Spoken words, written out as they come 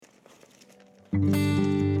Day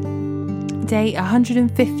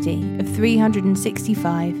 150 of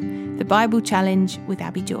 365, the Bible Challenge with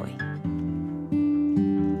Abi Joy.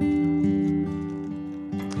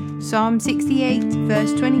 Psalm 68,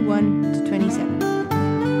 verse 21 to 27.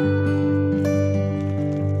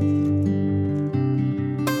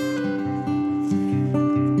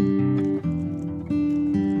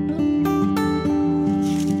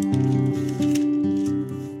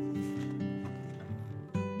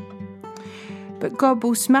 But God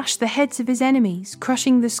will smash the heads of his enemies,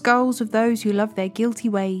 crushing the skulls of those who love their guilty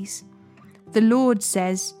ways. The Lord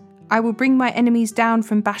says, I will bring my enemies down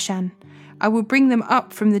from Bashan. I will bring them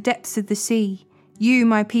up from the depths of the sea. You,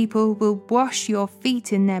 my people, will wash your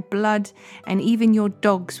feet in their blood, and even your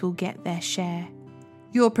dogs will get their share.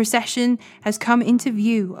 Your procession has come into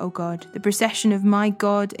view, O God, the procession of my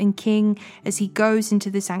God and King as he goes into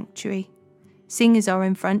the sanctuary. Singers are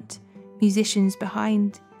in front, musicians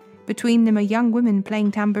behind. Between them are young women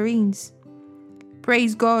playing tambourines.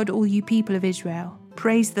 Praise God, all you people of Israel.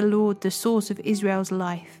 Praise the Lord, the source of Israel's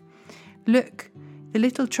life. Look, the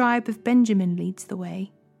little tribe of Benjamin leads the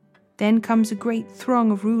way. Then comes a great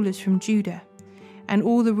throng of rulers from Judah, and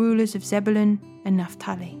all the rulers of Zebulun and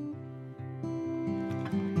Naphtali.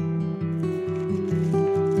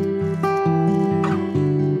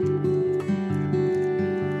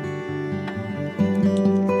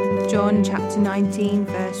 John chapter 19,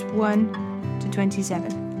 verse 1 to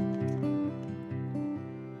 27.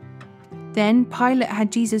 Then Pilate had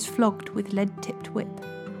Jesus flogged with lead-tipped whip.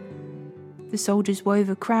 The soldiers wove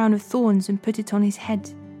a crown of thorns and put it on his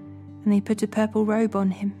head, and they put a purple robe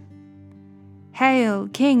on him. Hail,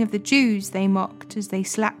 King of the Jews, they mocked as they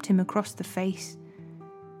slapped him across the face.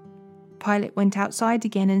 Pilate went outside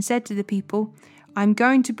again and said to the people, I'm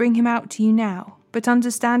going to bring him out to you now, but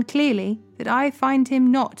understand clearly that I find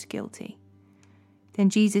him not guilty. Then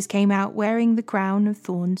Jesus came out wearing the crown of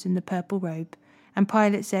thorns and the purple robe, and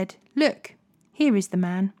Pilate said, Look, here is the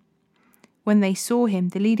man. When they saw him,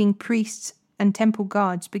 the leading priests and temple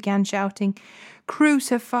guards began shouting,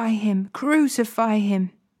 Crucify him! Crucify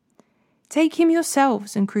him! Take him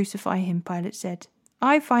yourselves and crucify him, Pilate said.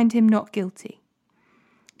 I find him not guilty.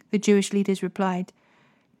 The Jewish leaders replied,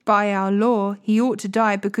 By our law, he ought to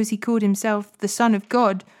die because he called himself the Son of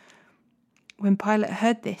God. When Pilate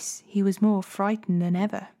heard this, he was more frightened than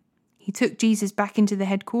ever. He took Jesus back into the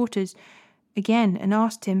headquarters again and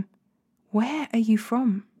asked him, Where are you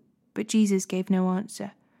from? But Jesus gave no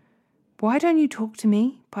answer. Why don't you talk to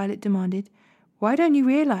me? Pilate demanded. Why don't you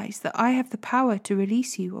realize that I have the power to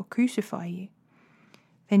release you or crucify you?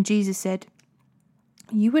 Then Jesus said,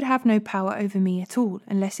 You would have no power over me at all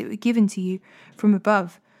unless it were given to you from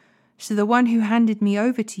above. So the one who handed me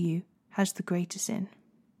over to you has the greater sin.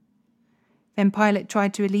 Then Pilate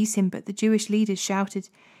tried to release him, but the Jewish leaders shouted,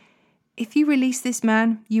 If you release this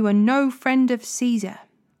man, you are no friend of Caesar.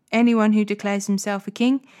 Anyone who declares himself a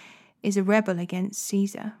king is a rebel against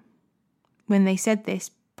Caesar. When they said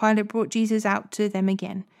this, Pilate brought Jesus out to them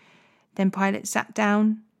again. Then Pilate sat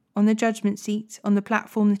down on the judgment seat on the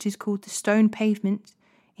platform that is called the stone pavement,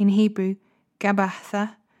 in Hebrew,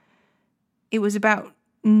 Gabbatha. It was about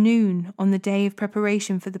noon on the day of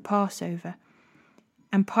preparation for the Passover.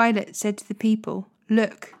 And Pilate said to the people,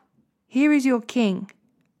 Look, here is your king.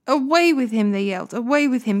 Away with him, they yelled. Away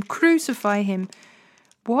with him. Crucify him.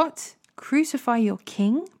 What? Crucify your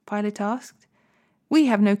king? Pilate asked. We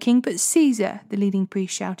have no king but Caesar, the leading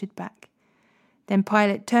priest shouted back. Then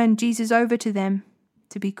Pilate turned Jesus over to them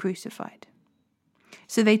to be crucified.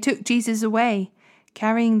 So they took Jesus away,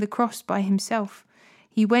 carrying the cross by himself.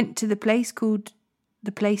 He went to the place called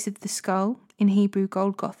the place of the skull, in Hebrew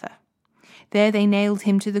Golgotha. There they nailed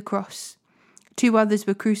him to the cross. 2 others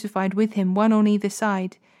were crucified with him, one on either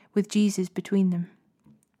side, with Jesus between them.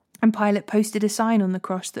 And Pilate posted a sign on the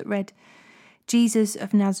cross that read, Jesus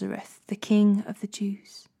of Nazareth, the King of the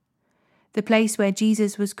Jews. The place where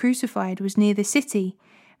Jesus was crucified was near the city,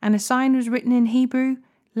 and a sign was written in Hebrew,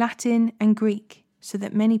 Latin, and Greek, so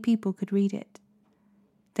that many people could read it.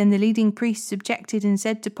 Then the leading priests objected and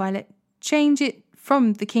said to Pilate, Change it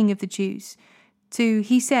from the King of the Jews to,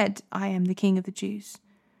 He said, I am the King of the Jews.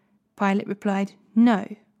 Pilate replied,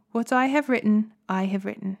 No, what I have written, I have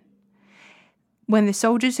written. When the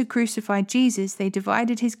soldiers had crucified Jesus, they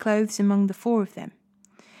divided his clothes among the 4 of them.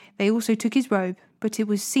 They also took his robe, but it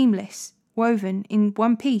was seamless, woven in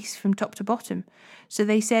one piece from top to bottom. So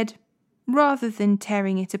they said, Rather than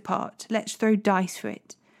tearing it apart, let's throw dice for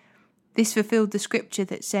it. This fulfilled the scripture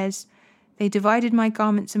that says, They divided my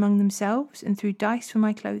garments among themselves and threw dice for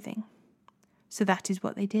my clothing. So that is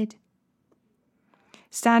what they did.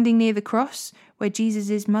 Standing near the cross were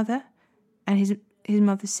Jesus' mother and his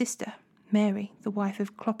mother's sister, Mary, the wife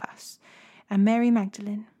of Clopas, and Mary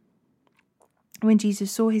Magdalene. When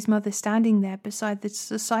Jesus saw his mother standing there beside the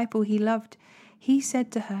disciple he loved, he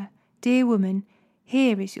said to her, "Dear woman,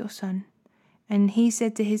 here is your son." And he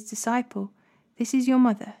said to his disciple, "This is your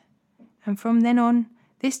mother." And from then on,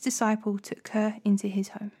 this disciple took her into his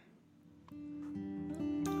home.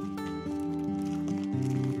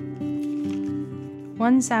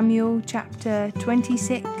 (1 Samuel chapter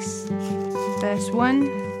 26, verse 1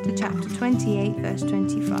 to chapter 28, verse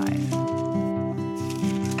 25.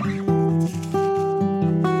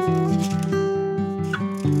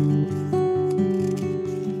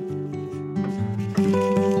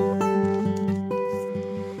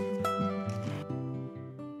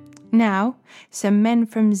 Now, some men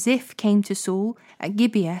from Ziph came to Saul at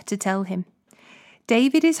Gibeah to tell him,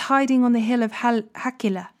 "David is hiding on the hill of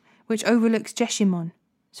Hachilah, which overlooks Jeshimon."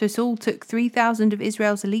 So Saul took 3,000 of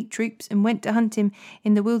Israel's elite troops and went to hunt him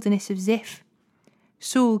in the wilderness of Ziph.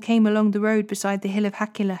 Saul came along the road beside the hill of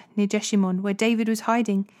Hachilah near Jeshimon, where David was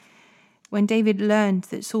hiding. When David learned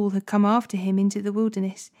that Saul had come after him into the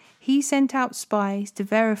wilderness, he sent out spies to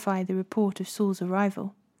verify the report of Saul's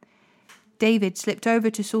arrival. David slipped over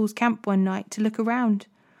to Saul's camp one night to look around.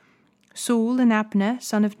 Saul and Abner,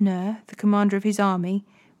 son of Ner, the commander of his army,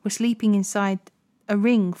 were sleeping inside a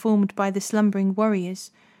ring formed by the slumbering warriors.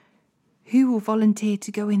 "Who will volunteer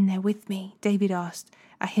to go in there with me?" David asked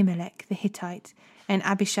Ahimelech the Hittite and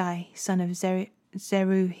Abishai, son of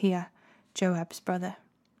Zeruiah, Joab's brother.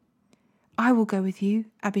 "I will go with you,"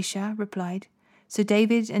 Abishai replied. So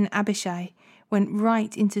David and Abishai went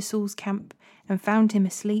right into Saul's camp and found him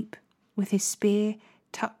asleep, with his spear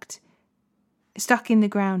stuck in the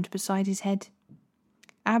ground beside his head.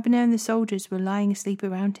 Abner and the soldiers were lying asleep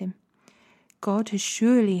around him. "God has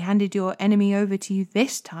surely handed your enemy over to you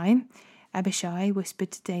this time," Abishai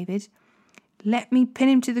whispered to David. "Let me pin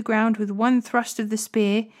him to the ground with one thrust of the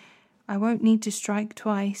spear. I won't need to strike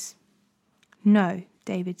twice." "No,"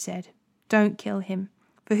 David said, "don't kill him,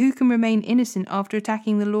 for who can remain innocent after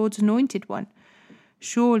attacking the Lord's anointed one?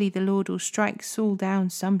 Surely the Lord will strike Saul down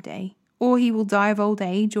some day, or he will die of old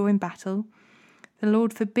age or in battle. The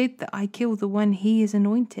Lord forbid that I kill the one he has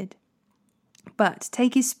anointed. But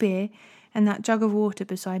take his spear and that jug of water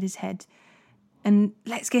beside his head, and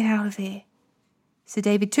let's get out of here." So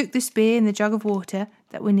David took the spear and the jug of water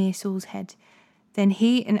that were near Saul's head. Then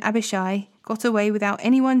he and Abishai got away without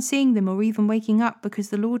anyone seeing them or even waking up, because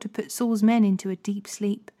the Lord had put Saul's men into a deep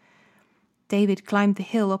sleep. David climbed the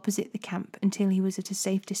hill opposite the camp until he was at a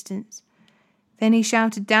safe distance. Then he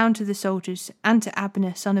shouted down to the soldiers and to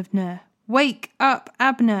Abner, son of Ner, "Wake up,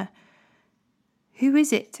 Abner!" "Who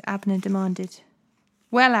is it?" Abner demanded.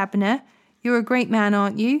 "Well, Abner, you're a great man,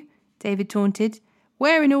 aren't you?" David taunted.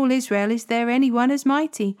 "Where in all Israel is there anyone as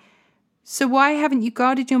mighty? So why haven't you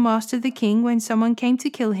guarded your master the king when someone came to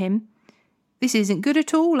kill him? This isn't good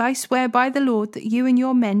at all. I swear by the Lord that you and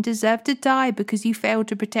your men deserve to die because you failed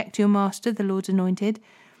to protect your master, the Lord's anointed.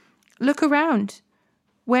 Look around.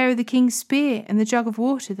 Where are the king's spear and the jug of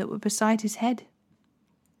water that were beside his head?"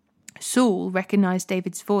 Saul recognized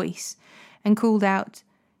David's voice and called out,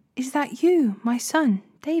 "Is that you, my son,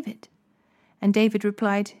 David?" And David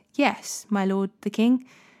replied, "Yes, my lord the king.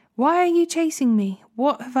 Why are you chasing me?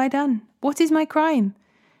 What have I done? What is my crime?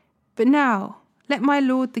 But now, let my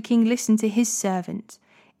lord the king listen to his servant.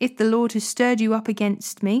 If the Lord has stirred you up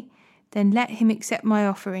against me, then let him accept my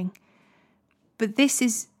offering. But this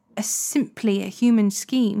is simply a human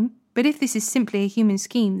scheme. But if this is simply a human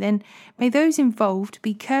scheme, then may those involved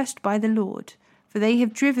be cursed by the Lord, for they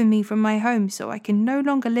have driven me from my home so I can no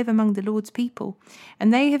longer live among the Lord's people,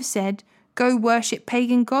 and they have said, 'Go worship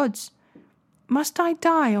pagan gods.' Must I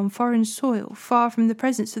die on foreign soil, far from the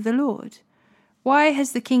presence of the Lord? Why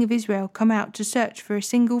has the king of Israel come out to search for a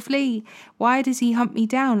single flea? Why does he hunt me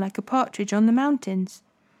down like a partridge on the mountains?"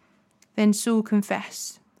 Then Saul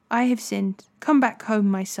confessed, "I have sinned. Come back home,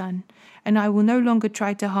 my son, and I will no longer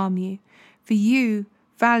try to harm you. For you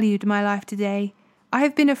valued my life today. I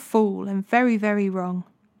have been a fool and very, very wrong."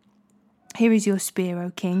 "Here is your spear,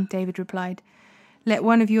 O king," David replied. "Let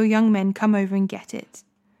one of your young men come over and get it.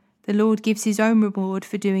 The Lord gives his own reward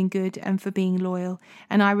for doing good and for being loyal,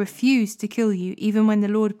 and I refuse to kill you even when the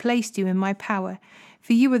Lord placed you in my power,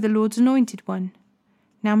 for you are the Lord's anointed one.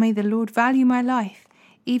 Now may the Lord value my life,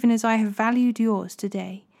 even as I have valued yours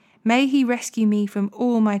today. May he rescue me from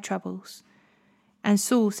all my troubles." And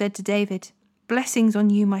Saul said to David, "Blessings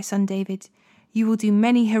on you, my son David. You will do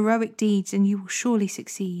many heroic deeds, and you will surely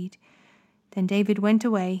succeed." Then David went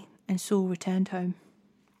away, and Saul returned home.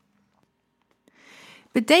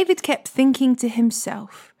 But David kept thinking to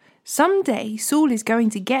himself, "Someday Saul is going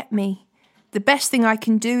to get me." The best thing I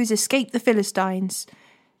can do is escape the Philistines.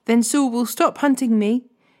 Then Saul will stop hunting me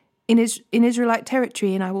in Israelite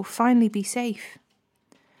territory, and I will finally be safe."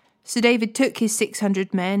 So David took his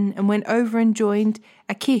 600 men and went over and joined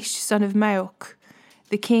Achish, son of Maoch,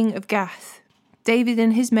 the king of Gath. David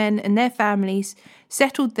and his men and their families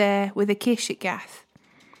settled there with Achish at Gath.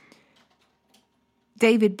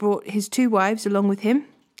 David brought his 2 wives along with him,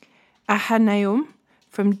 Ahinoam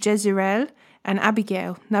from Jezreel and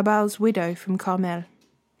Abigail, Nabal's widow, from Carmel.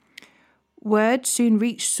 Word soon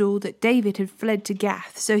reached Saul that David had fled to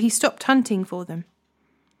Gath, so he stopped hunting for them.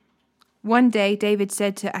 One day David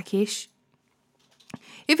said to Achish,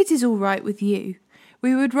 "If it is all right with you,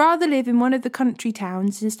 we would rather live in one of the country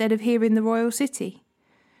towns instead of here in the royal city."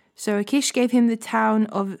 So Achish gave him the town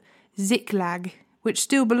of Ziklag, which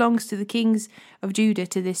still belongs to the kings of Judah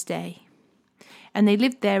to this day. And they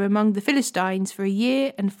lived there among the Philistines for 1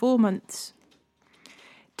 year and 4 months.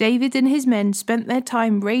 David and his men spent their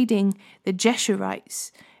time raiding the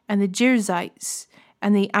Geshurites and the Girzites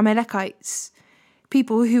and the Amalekites,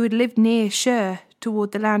 people who had lived near Shur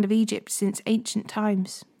toward the land of Egypt since ancient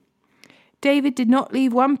times. David did not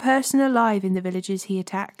leave one person alive in the villages he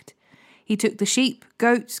attacked. He took the sheep,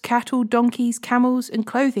 goats, cattle, donkeys, camels, and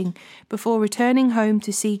clothing before returning home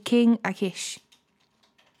to see King Achish.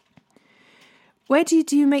 "Where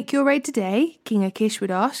did you make your raid today?" King Achish would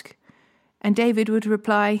ask. And David would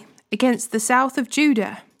reply, "Against the south of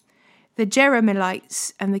Judah, the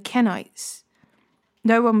Jerahmeelites and the Kenites."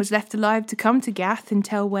 No one was left alive to come to Gath and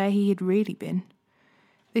tell where he had really been.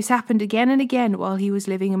 This happened again and again while he was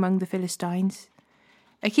living among the Philistines.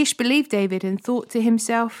 Achish believed David and thought to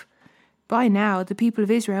himself, "By now the people of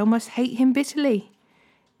Israel must hate him bitterly.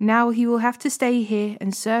 Now he will have to stay here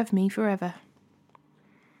and serve me forever."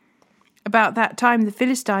 About that time the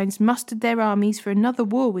Philistines mustered their armies for another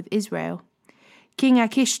war with Israel. King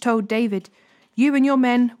Achish told David, "You and your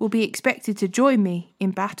men will be expected to join me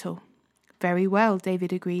in battle." "Very well,"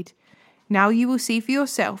 David agreed. "Now you will see for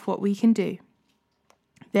yourself what we can do."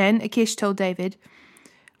 Then Achish told David,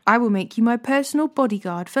 "I will make you my personal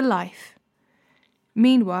bodyguard for life."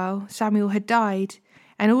 Meanwhile, Samuel had died,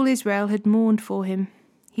 and all Israel had mourned for him.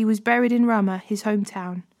 He was buried in Ramah, his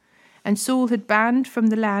hometown, and Saul had banned from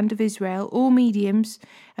the land of Israel all mediums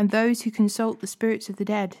and those who consult the spirits of the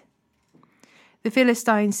dead. The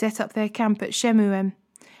Philistines set up their camp at Shemuem,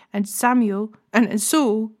 and Saul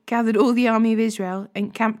gathered all the army of Israel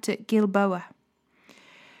and camped at Gilboa.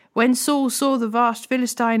 When Saul saw the vast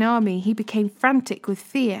Philistine army, he became frantic with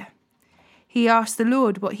fear. He asked the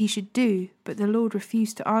Lord what he should do, but the Lord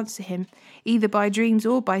refused to answer him, either by dreams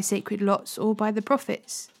or by sacred lots or by the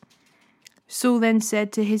prophets. Saul then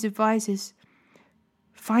said to his advisers,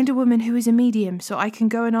 "Find a woman who is a medium, so I can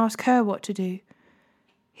go and ask her what to do."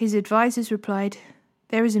 His advisers replied,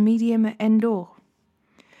 "There is a medium at Endor."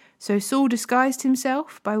 So Saul disguised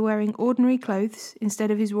himself by wearing ordinary clothes instead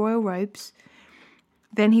of his royal robes.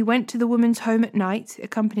 Then he went to the woman's home at night,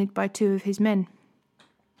 accompanied by 2 of his men.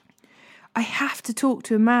 "I have to talk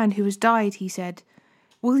to a man who has died," he said.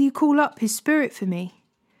 "Will you call up his spirit for me?"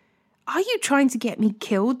 "Are you trying to get me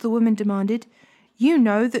killed?" the woman demanded. "You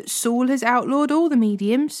know that Saul has outlawed all the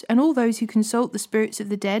mediums and all those who consult the spirits of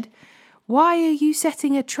the dead. Why are you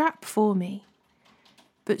setting a trap for me?"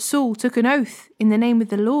 But Saul took an oath in the name of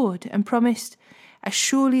the Lord and promised, "As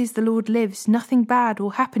surely as the Lord lives, nothing bad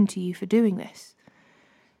will happen to you for doing this."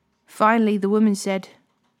 Finally, the woman said,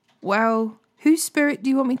 "Well, whose spirit do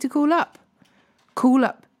you want me to call up?" "Call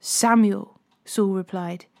up Samuel," Saul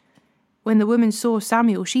replied. When the woman saw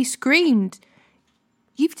Samuel, she screamed,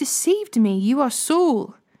 "You've deceived me. You are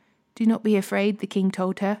Saul." "Do not be afraid," the king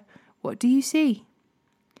told her. "What do you see?"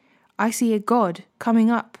 "I see a god coming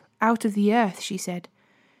up out of the earth," she said.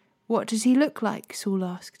 "What does he look like?" Saul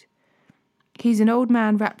asked. "He's an old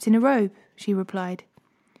man wrapped in a robe," she replied.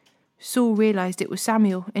 Saul realized it was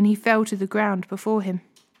Samuel, and he fell to the ground before him.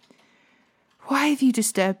 "Why have you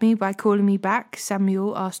disturbed me by calling me back?"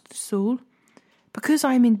 Samuel asked Saul. "Because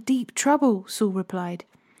I am in deep trouble," Saul replied.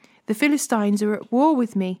 "The Philistines are at war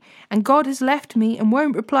with me, and God has left me and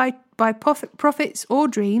won't reply by prophets or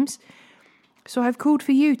dreams. So I have called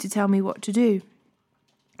for you to tell me what to do."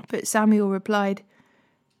 But Samuel replied,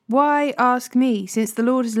 "Why ask me, since the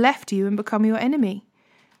Lord has left you and become your enemy?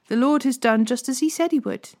 The Lord has done just as he said he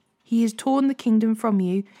would. He has torn the kingdom from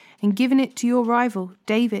you and given it to your rival,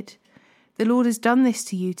 David. The Lord has done this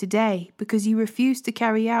to you today because you refused to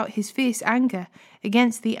carry out his fierce anger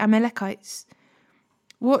against the Amalekites.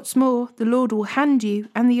 What's more, the Lord will hand you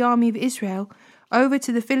and the army of Israel over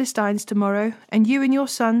to the Philistines tomorrow, and you and your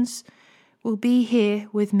sons will be here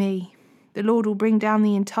with me. The Lord will bring down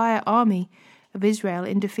the entire army of Israel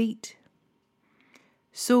in defeat."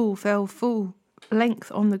 Saul fell full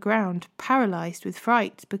length on the ground, paralyzed with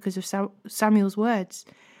fright because of Samuel's words.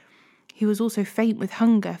 He was also faint with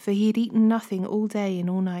hunger, for he had eaten nothing all day and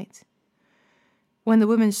all night. When the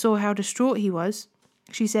woman saw how distraught he was,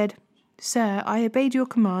 she said, "Sir, I obeyed your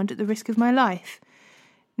command at the risk of my life.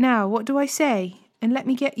 Now, what do I say? And let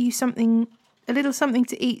me get you a little something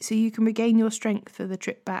to eat so you can regain your strength for the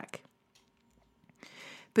trip back."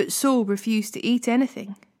 But Saul refused to eat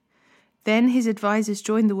anything. Then his advisers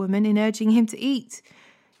joined the woman in urging him to eat.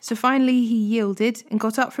 So finally he yielded and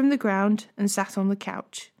got up from the ground and sat on the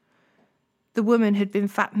couch. The woman had been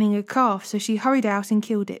fattening a calf, so she hurried out and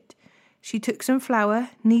killed it. She took some flour,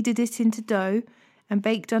 kneaded it into dough, and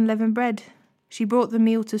baked unleavened bread. She brought the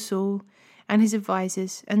meal to Saul and his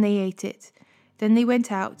advisers, and they ate it. Then they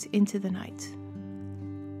went out into the night.